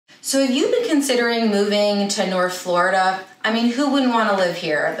So have you been considering moving to North Florida? I mean, who wouldn't want to live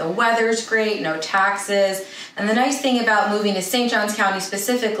here? The weather's great, no taxes. And the nice thing about moving to St. Johns County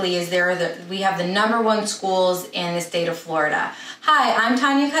specifically is we have the #1 schools in the state of Florida. Hi, I'm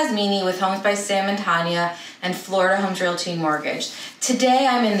Tanya Cosmini with Homes by Sam and Tanya and Florida Homes Realty Mortgage. Today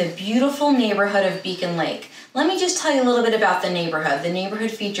I'm in the beautiful neighborhood of Beacon Lake. Let me just tell you a little bit about the neighborhood. The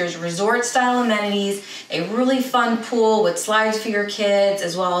neighborhood features resort-style amenities, a really fun pool with slides for your kids,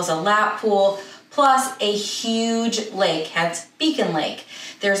 as well as a lap pool, plus a huge lake, hence Beacon Lake.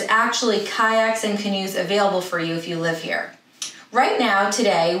 There's actually kayaks and canoes available for you if you live here. Right now,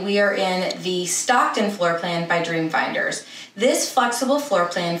 today, we are in the Stockton floor plan by Dreamfinders. This flexible floor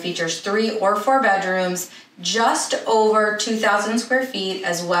plan features 3 or 4 bedrooms, just over 2,000 square feet,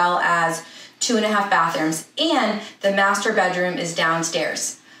 as well as 2.5 bathrooms, and the master bedroom is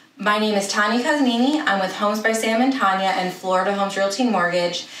downstairs. My name is Tanya Cosmini. I'm with Homes by Sam and Tanya and Florida Homes Realty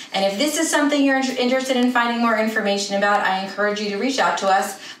Mortgage. And if this is something you're interested in finding more information about, I encourage you to reach out to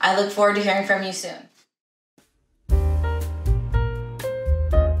us. I look forward to hearing from you soon.